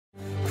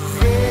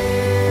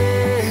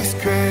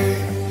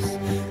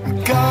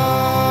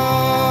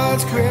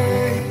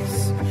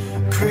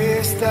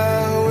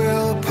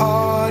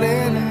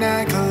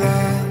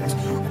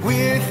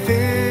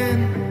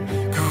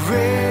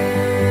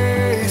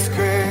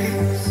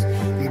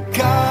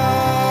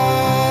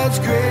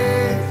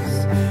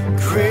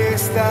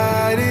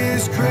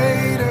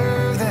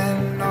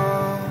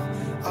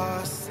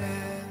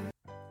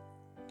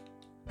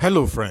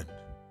Hello, friend.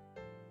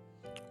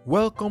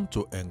 Welcome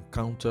to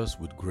Encounters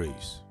with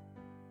Grace.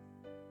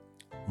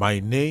 My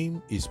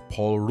name is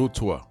Paul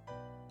Rutua,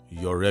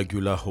 your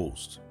regular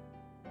host.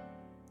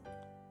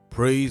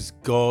 Praise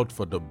God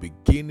for the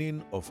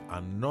beginning of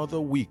another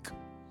week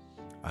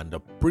and the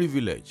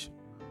privilege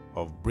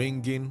of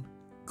bringing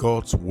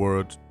God's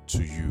word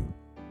to you.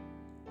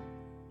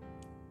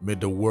 May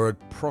the word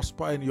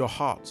prosper in your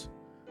heart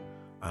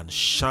and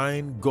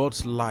shine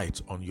God's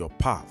light on your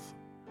path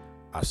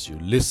as you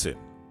listen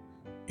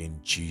in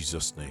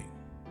Jesus' name.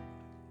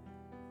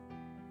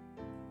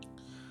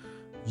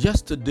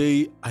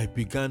 Yesterday, I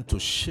began to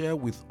share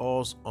with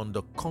us on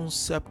the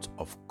concept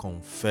of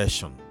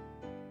confession.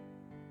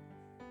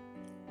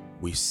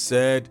 We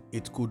said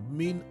it could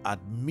mean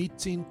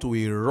admitting to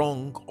a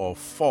wrong or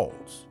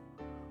fault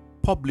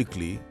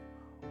publicly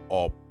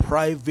or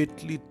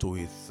privately to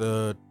a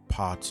third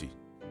party.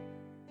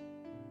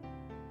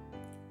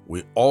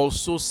 We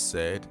also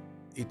said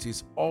it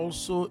is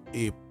also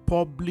a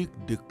public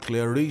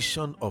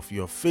declaration of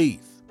your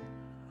faith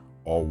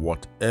or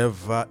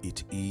whatever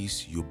it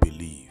is you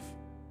believe.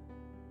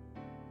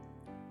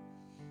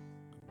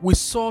 We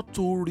saw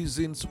two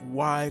reasons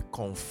why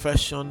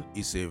confession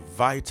is a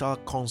vital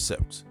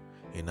concept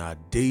in our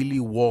daily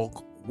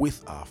walk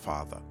with our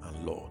Father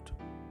and Lord.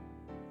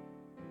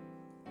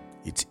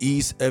 It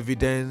is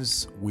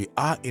evidence we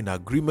are in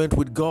agreement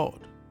with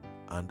God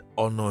and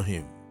honor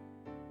Him.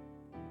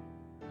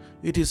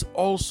 It is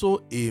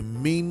also a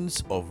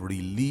means of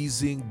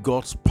releasing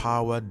God's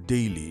power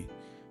daily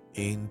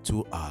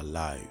into our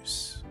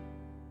lives.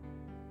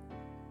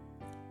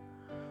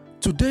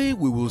 Today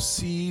we will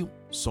see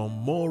some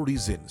more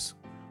reasons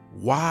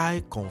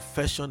why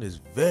confession is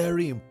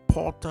very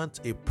important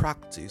a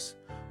practice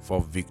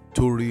for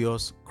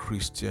victorious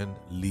Christian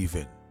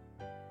living.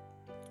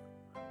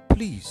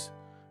 Please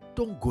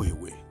don't go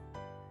away.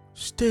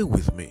 Stay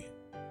with me,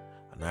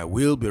 and I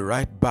will be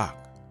right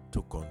back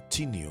to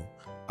continue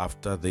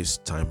after this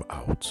time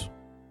out.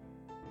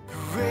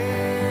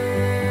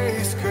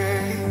 Grace,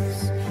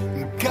 grace,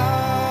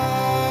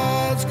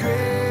 God's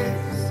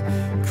grace,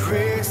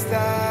 grace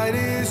that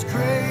is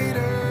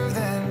greater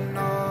than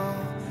all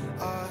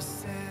our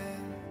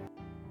sin.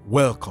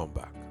 Welcome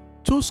back.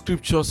 Two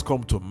scriptures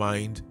come to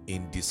mind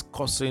in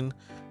discussing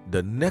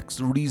the next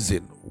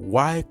reason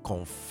why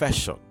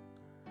confession,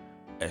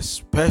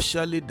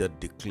 especially the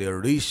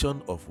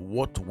declaration of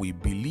what we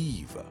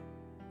believe,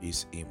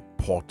 is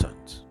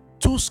important.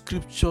 Two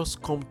scriptures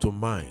come to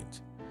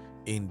mind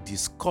in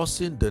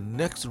discussing the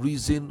next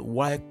reason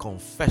why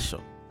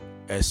confession,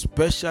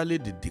 especially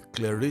the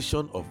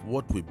declaration of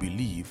what we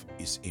believe,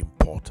 is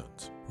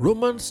important.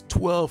 Romans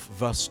 12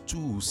 verse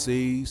 2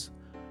 says,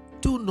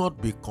 "Do not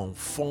be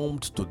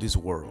conformed to this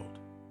world,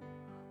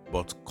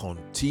 but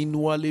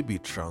continually be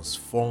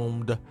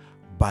transformed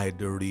by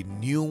the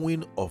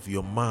renewing of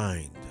your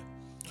mind,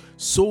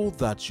 so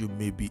that you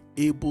may be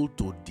able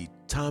to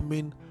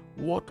determine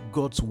what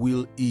God's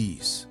will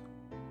is.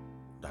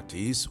 That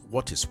is,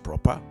 what is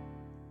proper,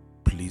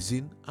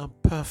 pleasing, and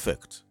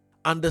perfect."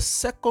 And the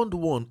second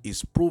one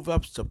is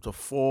Proverbs chapter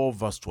 4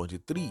 verse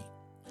 23,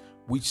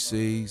 which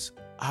says,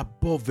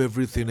 "Above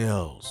everything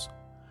else,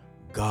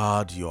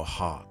 guard your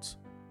heart,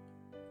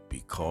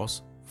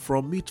 because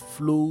from it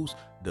flows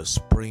the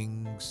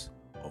springs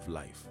of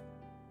life."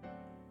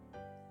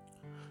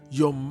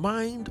 Your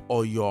mind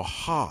or your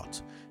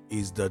heart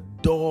is the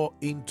door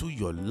into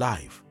your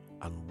life,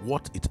 and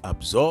what it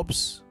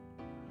absorbs,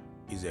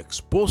 is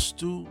exposed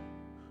to,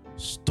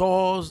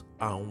 stores,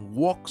 and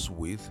works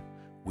with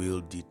will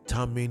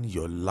determine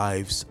your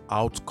life's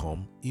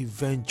outcome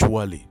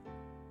eventually.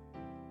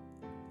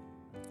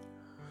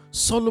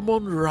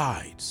 Solomon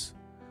writes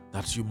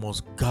that you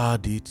must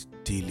guard it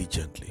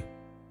diligently.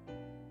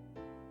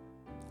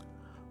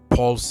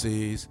 Paul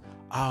says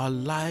our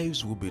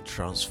lives will be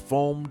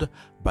transformed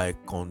by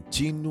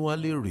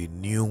continually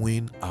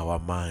renewing our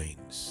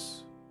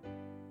minds.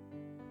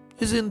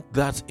 Isn't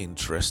that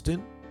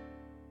interesting?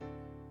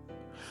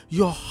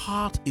 Your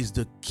heart is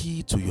the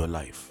key to your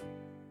life.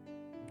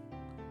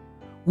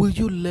 Will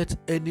you let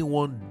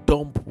anyone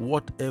dump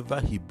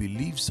whatever he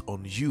believes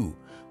on you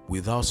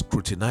without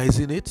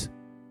scrutinizing it?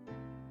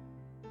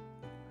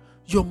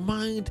 Your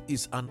mind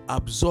is an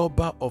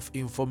absorber of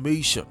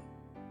information.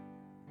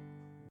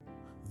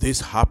 This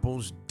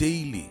happens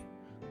daily,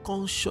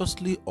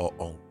 consciously or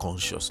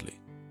unconsciously.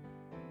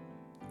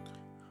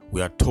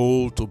 We are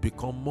told to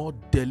become more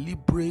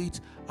deliberate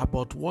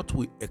about what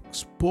we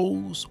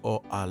expose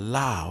or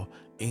allow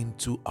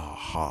into our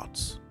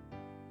hearts.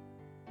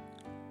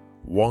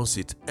 Once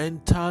it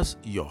enters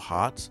your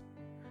heart,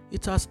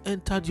 it has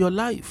entered your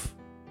life.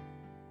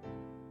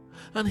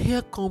 And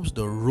here comes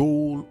the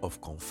role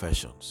of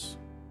confessions.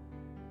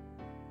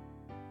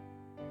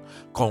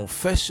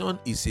 Confession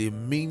is a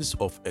means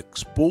of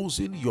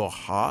exposing your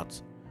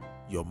heart,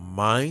 your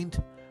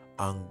mind,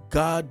 and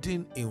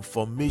guarding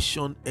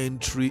information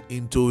entry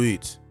into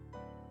it.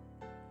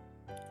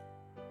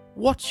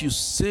 What you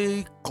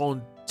say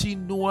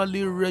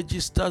continually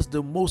registers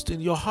the most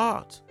in your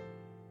heart.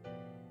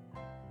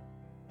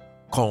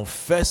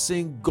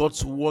 Confessing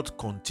God's word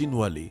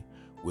continually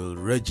will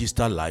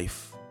register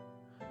life,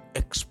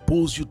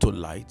 expose you to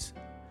light,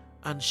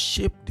 and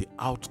shape the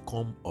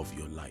outcome of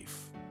your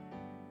life.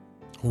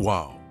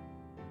 Wow,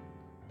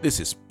 this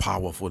is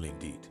powerful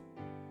indeed.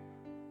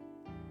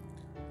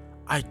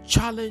 I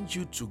challenge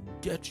you to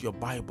get your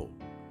Bible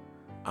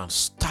and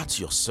start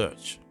your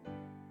search.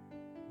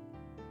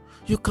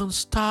 You can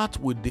start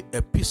with the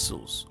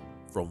epistles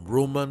from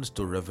Romans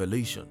to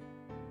Revelation.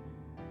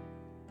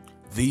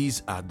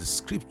 These are the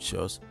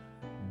scriptures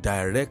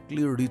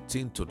directly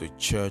written to the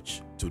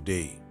church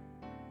today.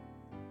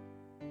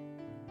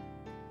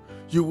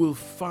 You will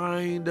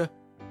find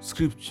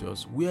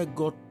scriptures where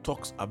God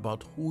talks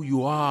about who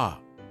you are,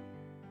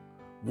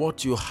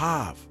 what you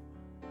have,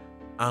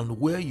 and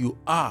where you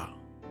are,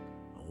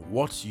 and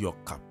what your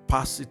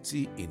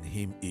capacity in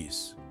Him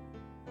is.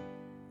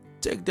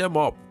 Take them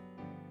up,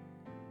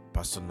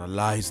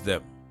 personalize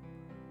them,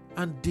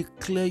 and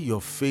declare your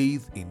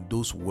faith in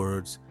those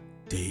words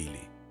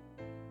daily.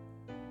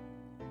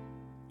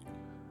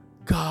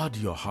 Guard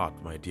your heart,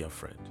 my dear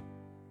friend.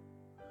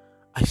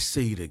 I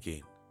say it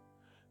again.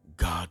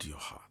 Guard your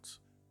heart.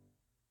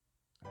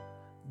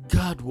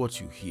 Guard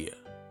what you hear.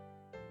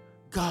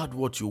 Guard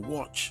what you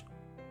watch.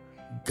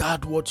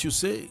 Guard what you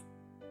say.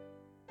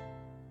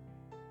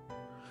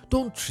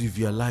 Don't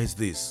trivialize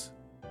this.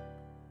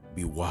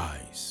 Be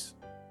wise.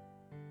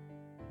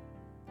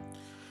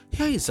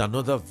 Here is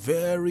another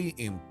very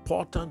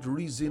important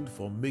reason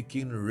for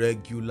making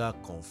regular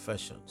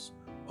confessions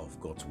of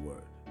God's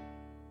word.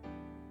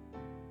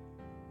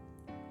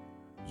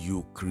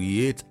 You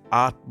create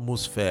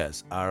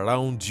atmospheres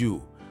around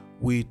you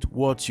with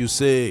what you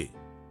say.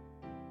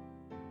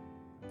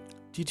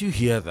 Did you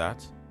hear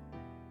that?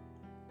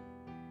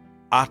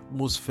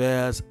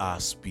 Atmospheres are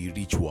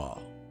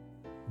spiritual.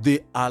 They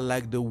are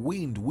like the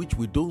wind which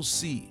we don't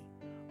see,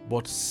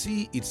 but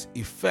see its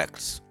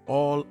effects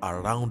all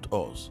around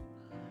us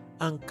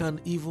and can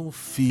even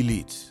feel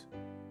it.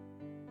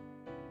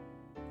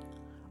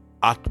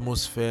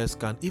 Atmospheres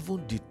can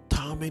even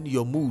determine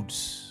your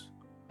moods,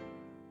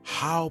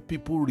 how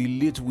people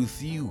relate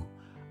with you,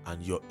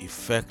 and your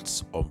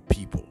effects on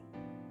people.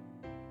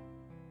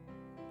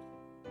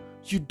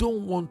 You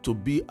don't want to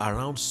be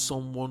around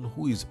someone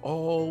who is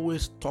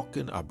always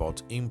talking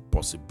about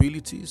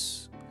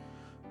impossibilities,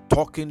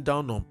 talking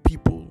down on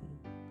people,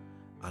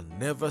 and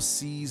never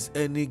sees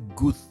any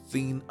good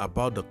thing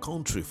about the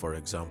country, for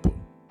example.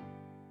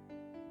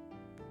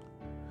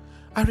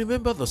 I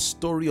remember the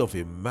story of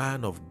a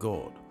man of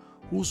God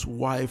whose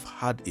wife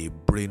had a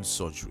brain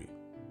surgery.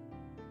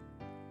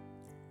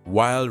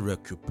 While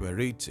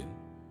recuperating,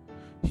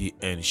 he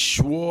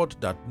ensured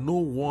that no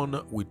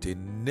one with a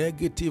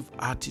negative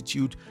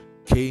attitude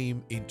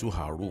came into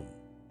her room.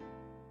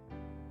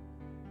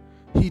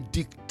 He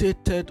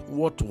dictated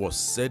what was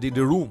said in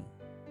the room.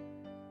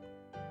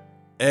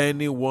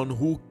 Anyone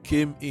who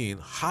came in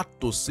had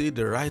to say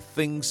the right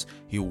things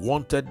he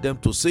wanted them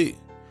to say,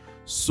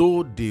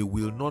 so they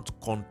will not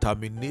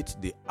contaminate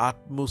the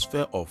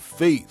atmosphere of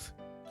faith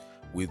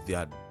with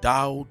their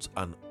doubt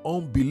and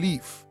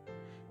unbelief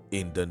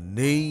in the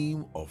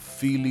name of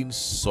feeling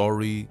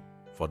sorry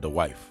for the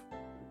wife.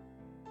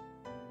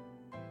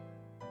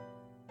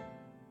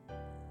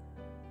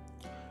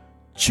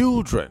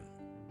 Children,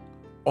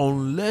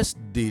 unless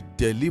they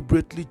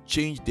deliberately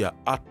change their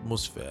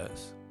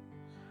atmospheres,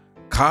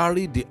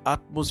 carry the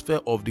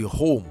atmosphere of the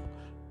home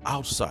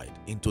outside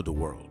into the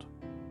world.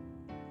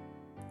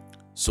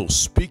 So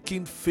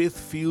speaking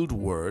faith-filled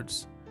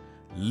words,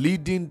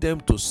 leading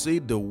them to say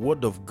the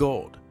word of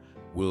God,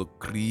 will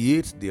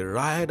create the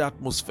right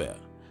atmosphere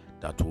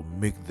that will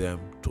make them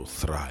to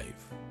thrive.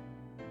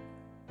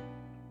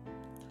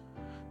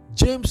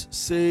 James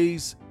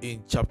says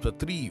in chapter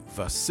 3,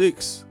 verse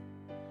 6,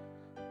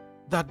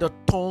 that the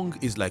tongue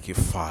is like a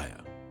fire.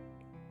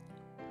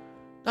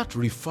 That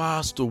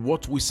refers to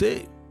what we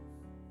say.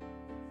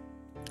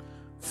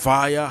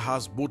 Fire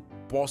has both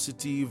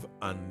positive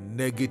and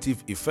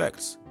negative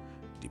effects,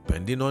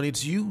 depending on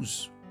its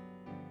use.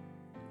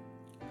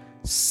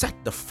 Set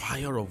the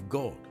fire of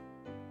God,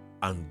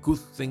 and good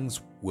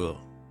things will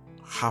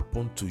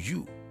happen to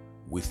you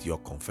with your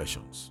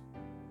confessions.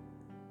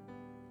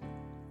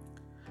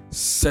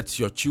 Set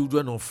your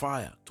children on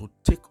fire to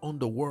take on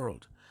the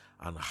world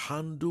and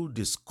handle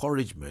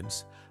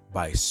discouragements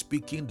by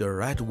speaking the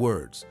right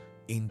words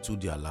into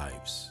their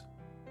lives.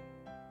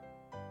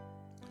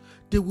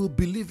 They will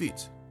believe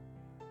it,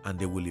 and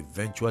they will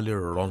eventually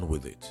run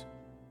with it.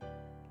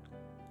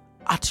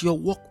 At your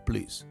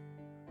workplace,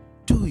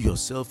 do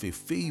yourself a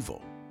favor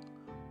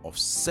of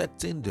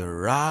setting the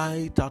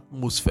right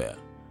atmosphere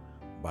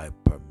by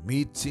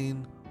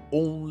permitting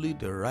only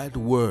the right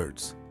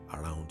words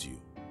around you.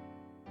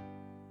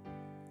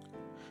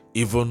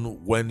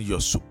 Even when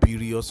your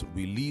superiors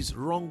release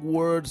wrong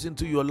words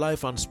into your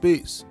life and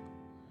space,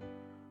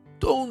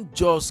 don't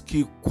just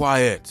keep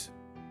quiet.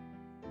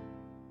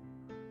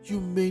 You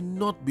may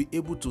not be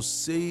able to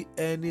say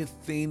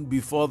anything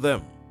before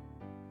them,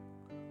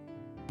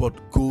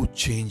 but go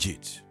change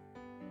it.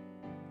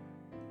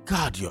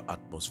 Guard your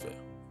atmosphere.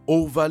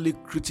 Overly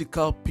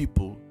critical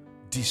people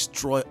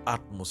destroy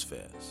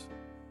atmospheres.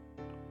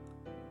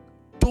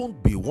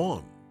 Don't be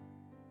one.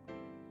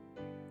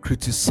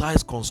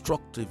 Criticize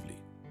constructively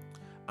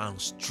and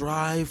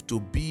strive to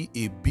be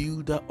a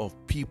builder of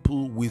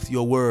people with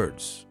your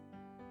words.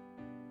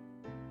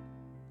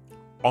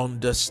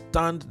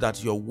 Understand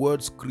that your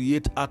words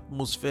create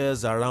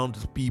atmospheres around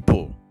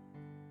people.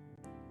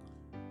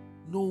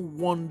 No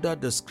wonder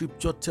the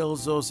scripture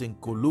tells us in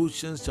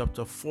Colossians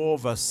chapter 4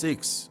 verse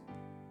 6.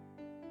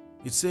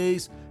 It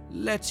says,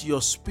 "Let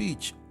your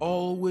speech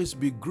always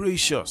be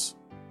gracious,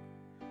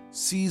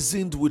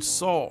 seasoned with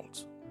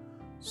salt,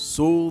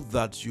 so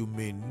that you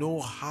may know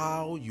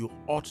how you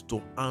ought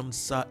to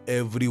answer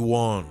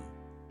everyone."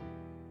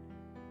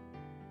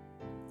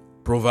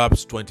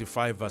 Proverbs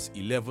 25 verse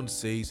 11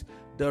 says,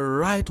 "The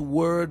right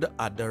word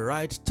at the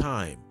right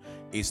time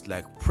is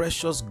like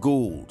precious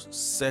gold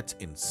set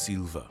in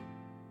silver."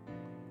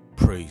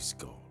 Praise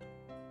God.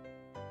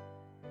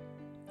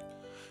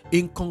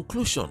 In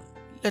conclusion,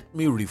 let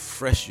me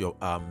refresh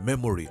our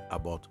memory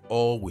about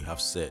all we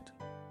have said.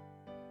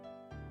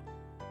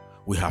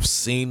 We have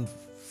seen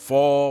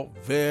 4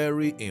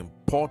 very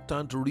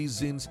important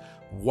reasons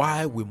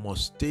why we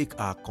must take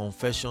our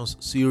confessions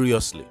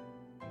seriously.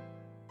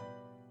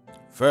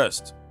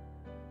 First,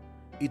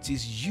 it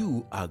is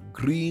you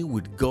agreeing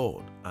with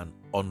God and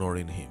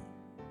honoring Him.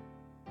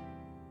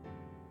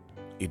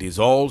 It is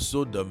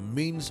also the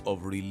means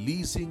of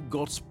releasing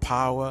God's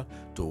power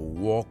to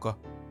work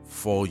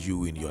for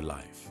you in your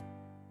life.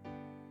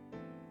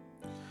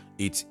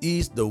 It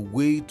is the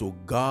way to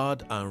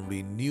guard and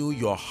renew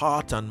your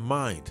heart and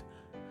mind.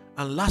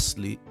 And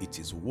lastly, it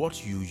is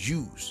what you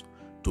use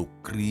to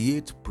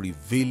create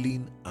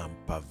prevailing and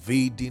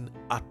pervading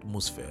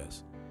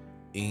atmospheres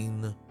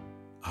in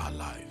our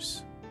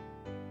lives.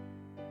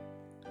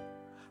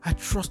 I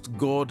trust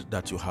God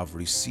that you have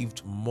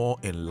received more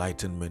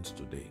enlightenment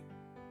today.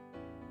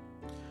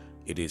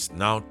 It is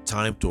now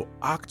time to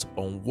act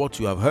on what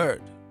you have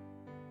heard.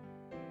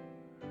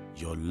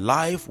 Your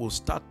life will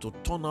start to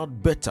turn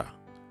out better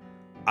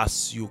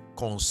as you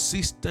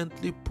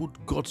consistently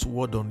put God's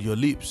word on your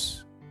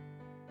lips.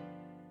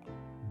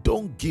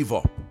 Don't give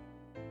up,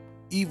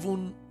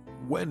 even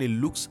when it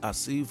looks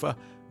as if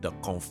the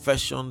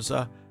confessions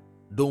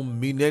don't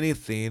mean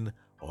anything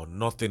or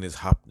nothing is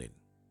happening.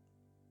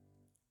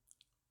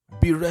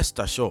 Be rest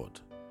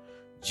assured,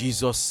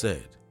 Jesus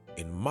said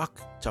in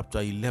Mark chapter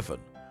 11,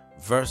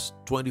 verse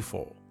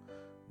 24,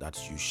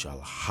 that you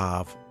shall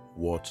have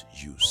what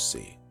you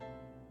say.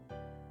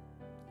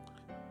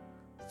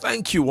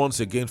 Thank you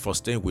once again for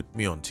staying with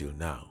me until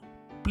now.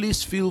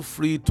 Please feel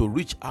free to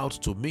reach out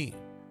to me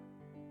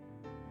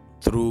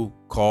through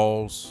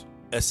calls,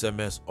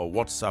 SMS, or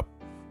WhatsApp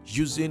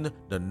using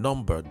the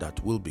number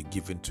that will be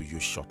given to you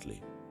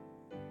shortly.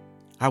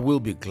 I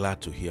will be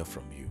glad to hear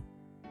from you.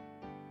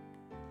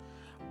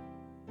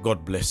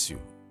 God bless you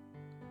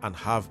and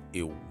have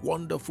a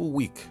wonderful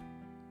week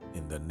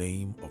in the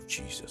name of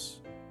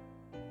Jesus.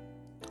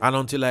 And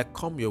until I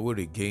come your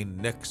way again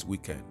next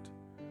weekend,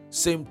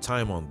 same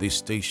time on this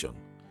station,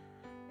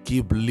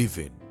 keep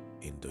living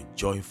in the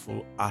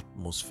joyful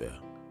atmosphere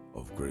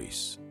of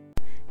grace.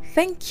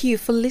 Thank you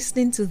for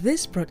listening to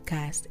this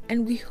broadcast,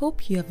 and we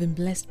hope you have been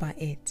blessed by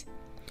it.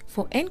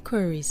 For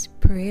enquiries,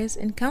 prayers,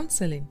 and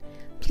counseling,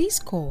 please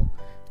call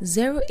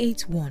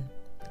 081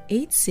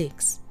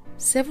 86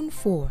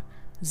 74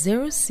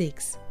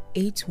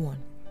 0681.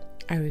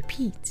 I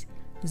repeat,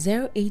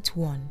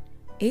 081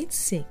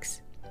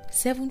 86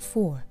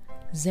 74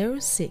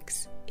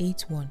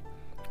 0681.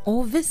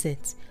 Or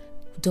visit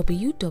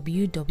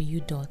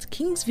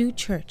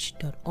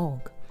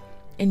www.kingsvillechurch.org,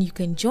 and you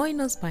can join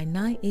us by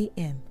 9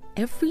 a.m.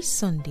 every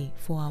Sunday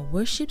for our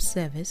worship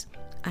service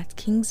at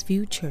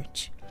Kingsville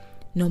Church,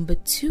 number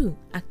 2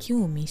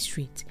 Akiwumi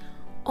Street,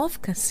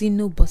 off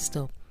Casino Bus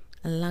Stop,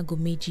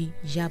 Alagomeji,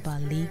 Yaba,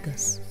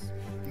 Lagos.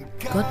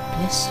 God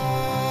bless you.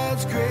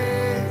 God's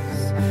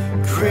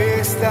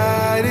grace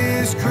that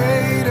is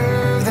great.